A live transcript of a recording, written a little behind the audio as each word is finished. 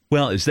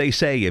Well, as they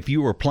say, if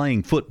you were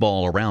playing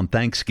football around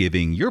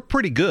Thanksgiving, you're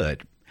pretty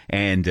good.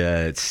 And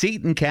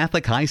Seton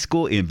Catholic High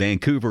School in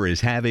Vancouver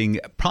is having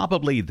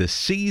probably the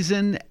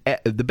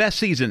best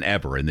season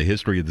ever in the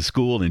history of the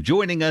school. And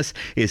joining us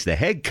is the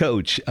head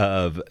coach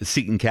of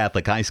Seton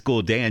Catholic High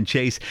School, Dan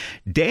Chase.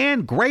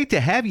 Dan, great to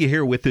have you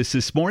here with us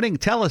this morning.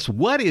 Tell us,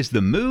 what is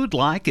the mood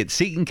like at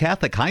Seton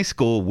Catholic High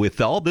School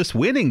with all this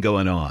winning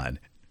going on?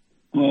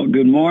 Well,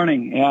 good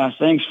morning. Yeah,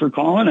 thanks for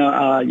calling.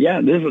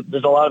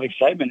 There's a lot of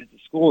excitement at the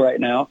school right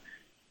now.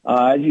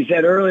 As you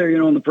said earlier,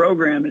 in the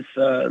program, it's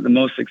the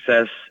most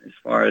success as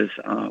far as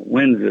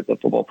wins that the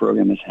football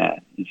program has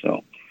had. And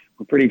so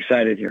we're pretty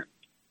excited here.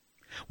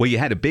 Well, you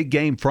had a big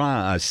game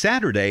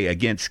Saturday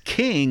against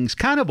Kings,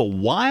 kind of a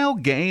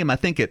wild game. I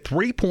think at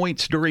 3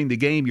 points during the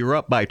game, you're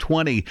up by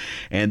 20,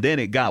 and then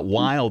it got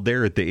wild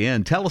there at the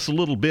end. Tell us a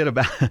little bit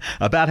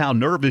about how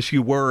nervous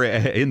you were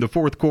in the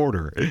fourth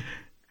quarter.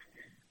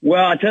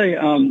 Well, I tell you,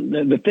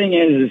 the thing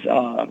is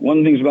one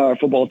of the things about our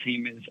football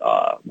team is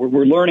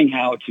we're learning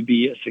how to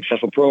be a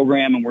successful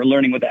program, and we're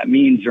learning what that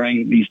means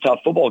during these tough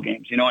football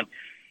games. And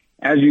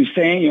as you're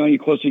saying, you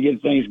closer you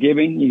get to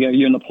Thanksgiving,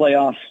 you're in the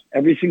playoffs.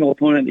 Every single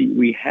opponent that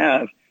we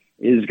have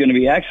is going to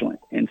be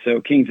excellent, and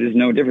so Kings is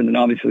no different than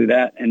obviously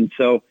that. And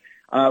so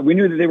we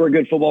knew that they were a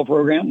good football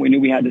program. We knew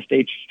we had to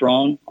stay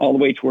strong all the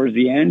way towards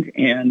the end,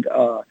 and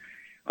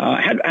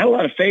had a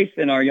lot of faith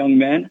in our young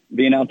men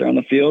being out there on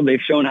the field.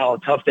 They've shown how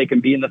tough they can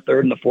be in the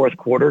third and the fourth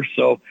quarter.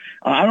 So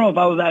I don't know if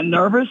I was that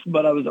nervous,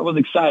 but I was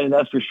excited,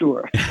 that's for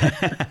sure.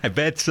 I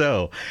bet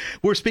so.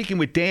 We're speaking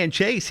with Dan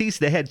Chase. He's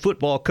the head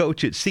football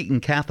coach at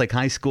Seton Catholic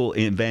High School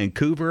in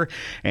Vancouver.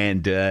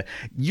 And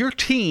your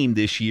team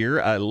this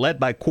year, led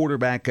by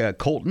quarterback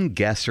Colton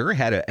Gesser,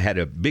 had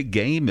a big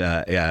game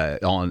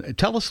on.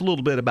 Tell us a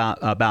little bit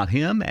about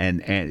him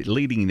and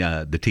leading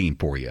the team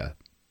for you.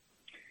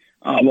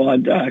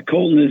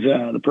 Colton is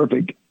the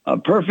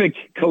perfect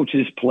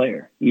coach's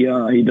player. He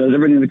does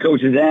everything the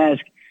coaches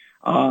ask.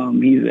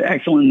 He's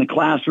excellent in the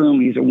classroom.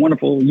 He's a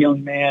wonderful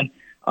young man.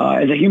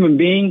 As a human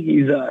being,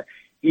 he's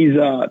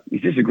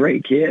just a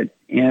great kid,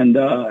 and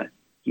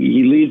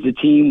he leads the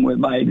team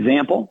by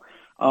example.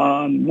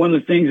 One of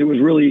the things that was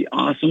really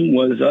awesome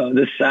was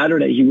this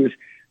Saturday he was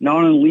not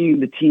only leading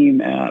the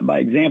team by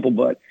example,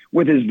 but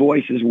with his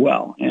voice as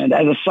well. And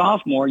as a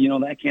sophomore,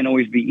 that can't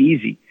always be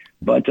easy.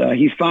 But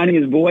he's finding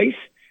his voice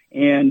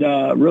and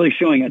really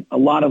showing a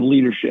lot of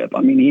leadership. I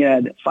mean, he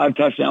had 5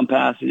 touchdown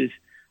passes,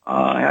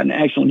 had an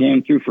excellent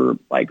game, threw for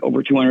like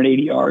over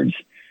 280 yards.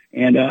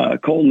 And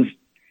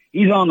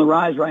he's on the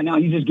rise right now.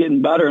 He's just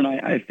getting better, and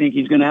I think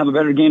he's going to have a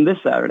better game this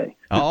Saturday.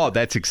 Oh,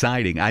 that's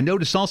exciting. I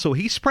noticed also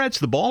he spreads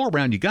the ball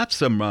around. You got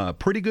some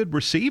pretty good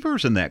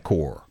receivers in that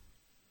core.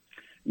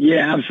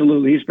 Yeah,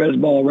 absolutely. He spreads the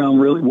ball around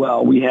really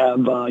well. We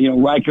have,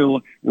 Riker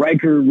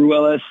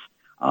Ruelas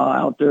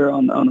out there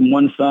on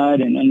one side,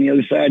 and on the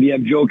other side you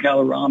have Joe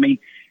Calarami.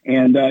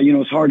 And,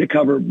 it's hard to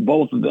cover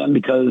both of them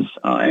because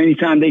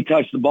anytime they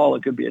touch the ball,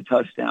 it could be a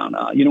touchdown.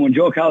 When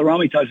Joe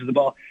Calarami touches the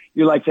ball,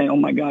 you're like saying, oh,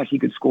 my gosh, he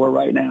could score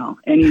right now.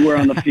 Anywhere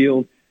on the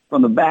field,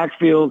 from the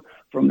backfield,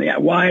 from the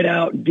wide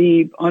out,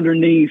 deep,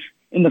 underneath,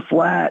 in the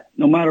flat,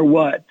 no matter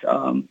what,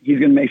 he's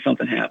going to make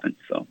something happen.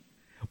 So.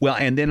 Well,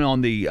 and then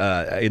on the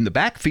in the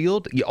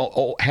backfield,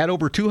 you had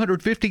over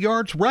 250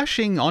 yards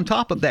rushing on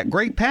top of that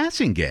great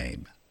passing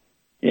game.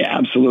 Yeah,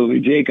 absolutely.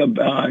 Jacob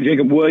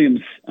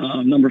Williams,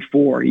 number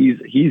 4.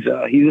 He's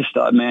a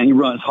stud, man. He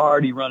runs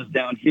hard. He runs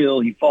downhill.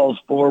 He falls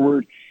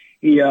forward.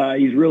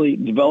 He's really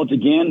developed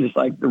again, just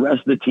like the rest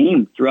of the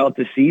team throughout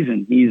the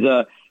season.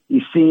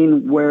 He's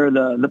seen where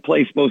the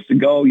play's supposed to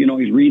go.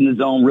 He's reading the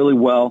zone really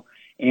well.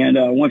 And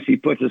once he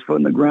puts his foot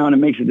in the ground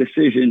and makes a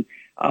decision,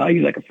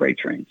 he's like a freight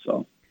train.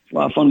 So it's a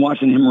lot of fun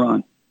watching him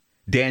run.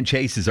 Dan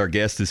Chase is our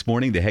guest this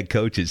morning, the head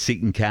coach at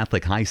Seton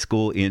Catholic High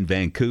School in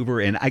Vancouver.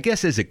 And I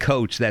guess as a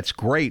coach, that's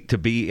great to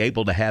be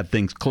able to have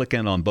things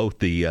clicking on both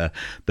the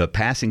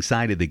passing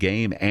side of the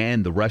game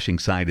and the rushing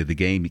side of the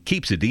game. It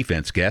keeps the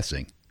defense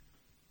guessing.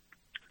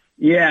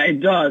 Yeah,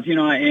 it does.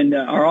 And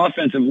our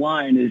offensive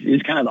line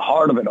is kind of the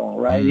heart of it all,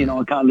 right?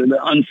 Kind of the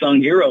unsung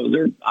heroes.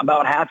 They're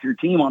about half your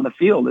team on the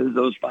field is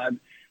those 5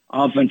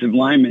 offensive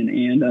linemen.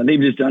 And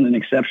they've just done an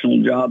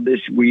exceptional job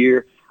this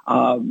year.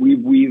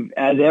 We've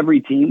as every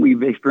team,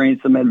 we've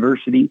experienced some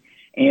adversity,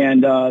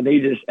 and they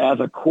just,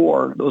 as a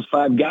core, those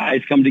 5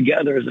 guys come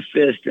together as a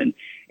fist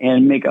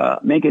and make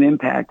an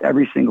impact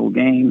every single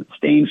game,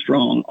 staying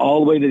strong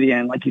all the way to the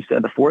end, like you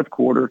said, the fourth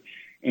quarter,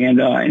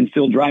 and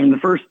still driving.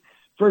 The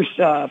first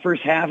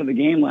half of the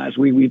game last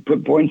week, we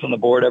put points on the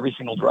board every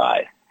single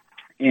drive,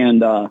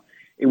 and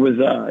it was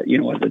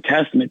a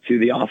testament to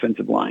the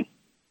offensive line.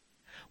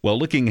 Well,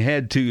 looking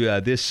ahead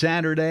to this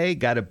Saturday,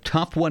 got a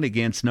tough one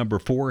against number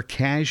 4,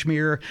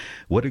 Kashmir.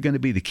 What are going to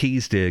be the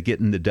keys to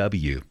getting the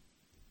W?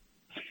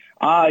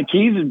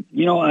 Keys,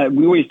 we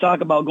always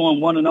talk about going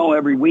 1-0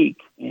 every week,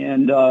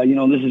 and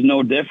this is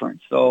no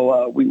different.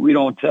 So we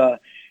don't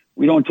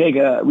we don't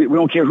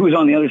care who's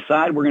on the other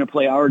side. We're going to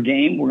play our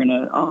game. We're going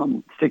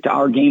to stick to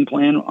our game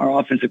plan. Our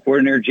offensive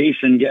coordinator,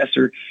 Jason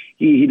Gesser,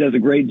 he does a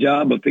great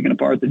job of picking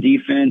apart the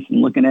defense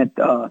and looking at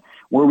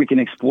where we can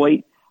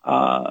exploit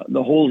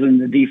the holes in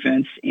the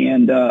defense.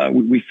 And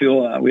we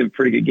feel we have a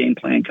pretty good game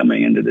plan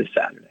coming into this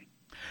Saturday.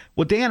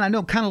 Well, Dan, I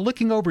know kind of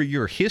looking over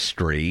your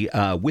history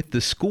with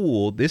the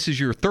school, this is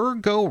your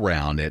third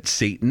go-round at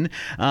Seton.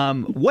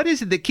 What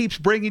is it that keeps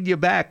bringing you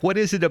back? What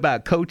is it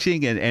about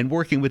coaching and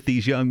working with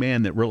these young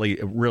men that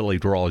really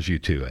draws you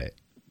to it?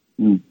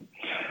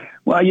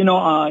 Well,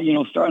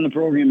 starting the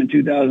program in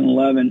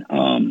 2011, it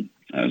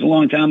was a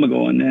long time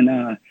ago. And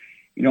then,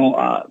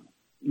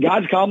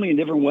 God's called me in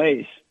different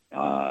ways,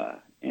 and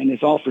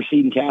it's all for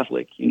Seton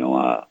Catholic.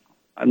 I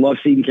love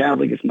Seton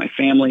Catholic. It's my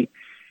family.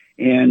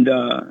 And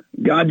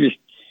God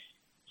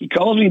he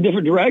calls me in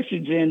different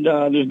directions. And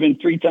there's been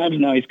 3 times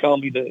now he's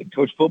called me to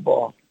coach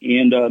football.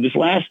 And this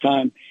last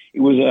time, it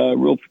was a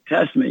real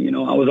testament.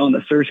 I was on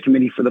the search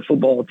committee for the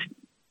football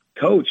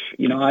coach.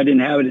 I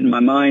didn't have it in my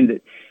mind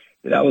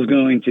that I was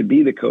going to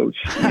be the coach.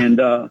 And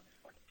to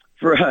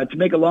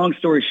make a long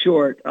story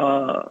short,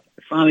 I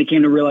finally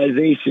came to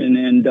realization.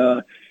 And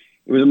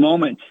it was a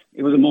moment.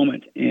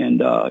 And,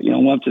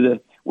 went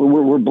to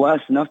we're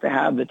blessed enough to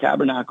have the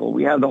tabernacle.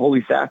 We have the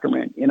Holy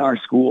Sacrament in our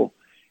school.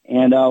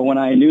 And when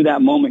I knew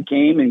that moment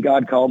came and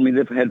God called me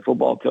the head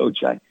football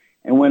coach, I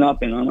went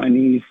up and on my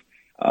knees,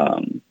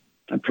 I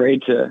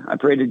prayed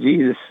to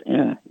Jesus,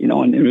 and it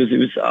was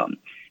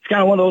it's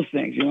kind of one of those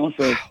things, so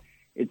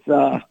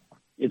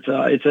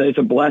it's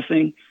a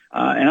blessing.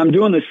 And I'm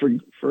doing this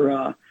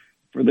for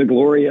the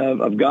glory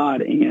of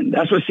God. And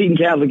that's what Seton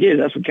Catholic is.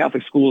 That's what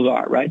Catholic schools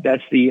are, right?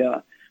 That's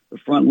the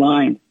front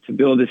line to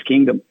build this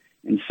kingdom.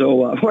 And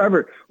so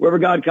wherever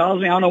God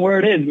calls me, I don't know where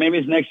it is. Maybe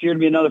it's next year to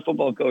be another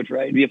football coach,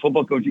 right? Be a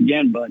football coach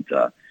again. But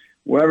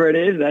wherever it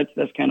is,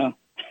 that's kind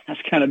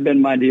of been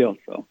my deal.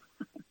 So,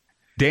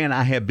 Dan,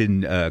 I have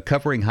been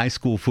covering high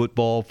school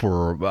football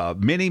for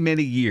many,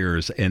 many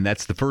years, and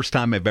that's the first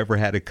time I've ever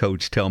had a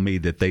coach tell me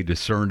that they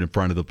discerned in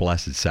front of the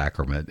Blessed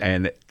Sacrament.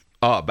 And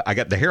I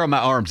got the hair on my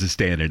arms is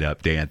standing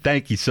up, Dan.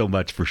 Thank you so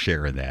much for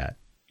sharing that.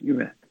 You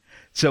bet.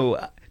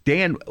 So,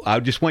 Dan, I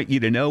just want you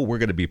to know we're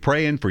going to be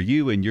praying for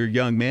you and your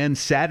young men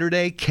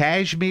Saturday,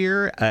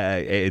 Kashmir,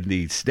 in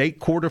the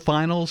state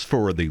quarterfinals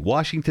for the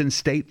Washington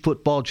State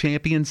football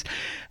champions.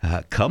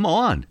 Come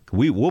on.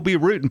 We'll be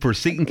rooting for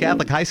Seton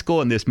Catholic High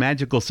School in this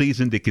magical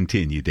season to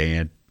continue,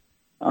 Dan.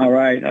 All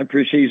right. I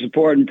appreciate your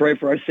support and pray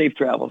for our safe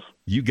travels.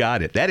 You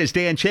got it. That is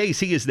Dan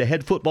Chase. He is the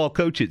head football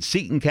coach at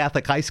Seton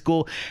Catholic High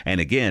School. And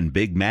again,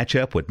 big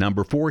matchup with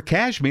number 4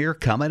 Kashmir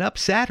coming up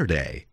Saturday.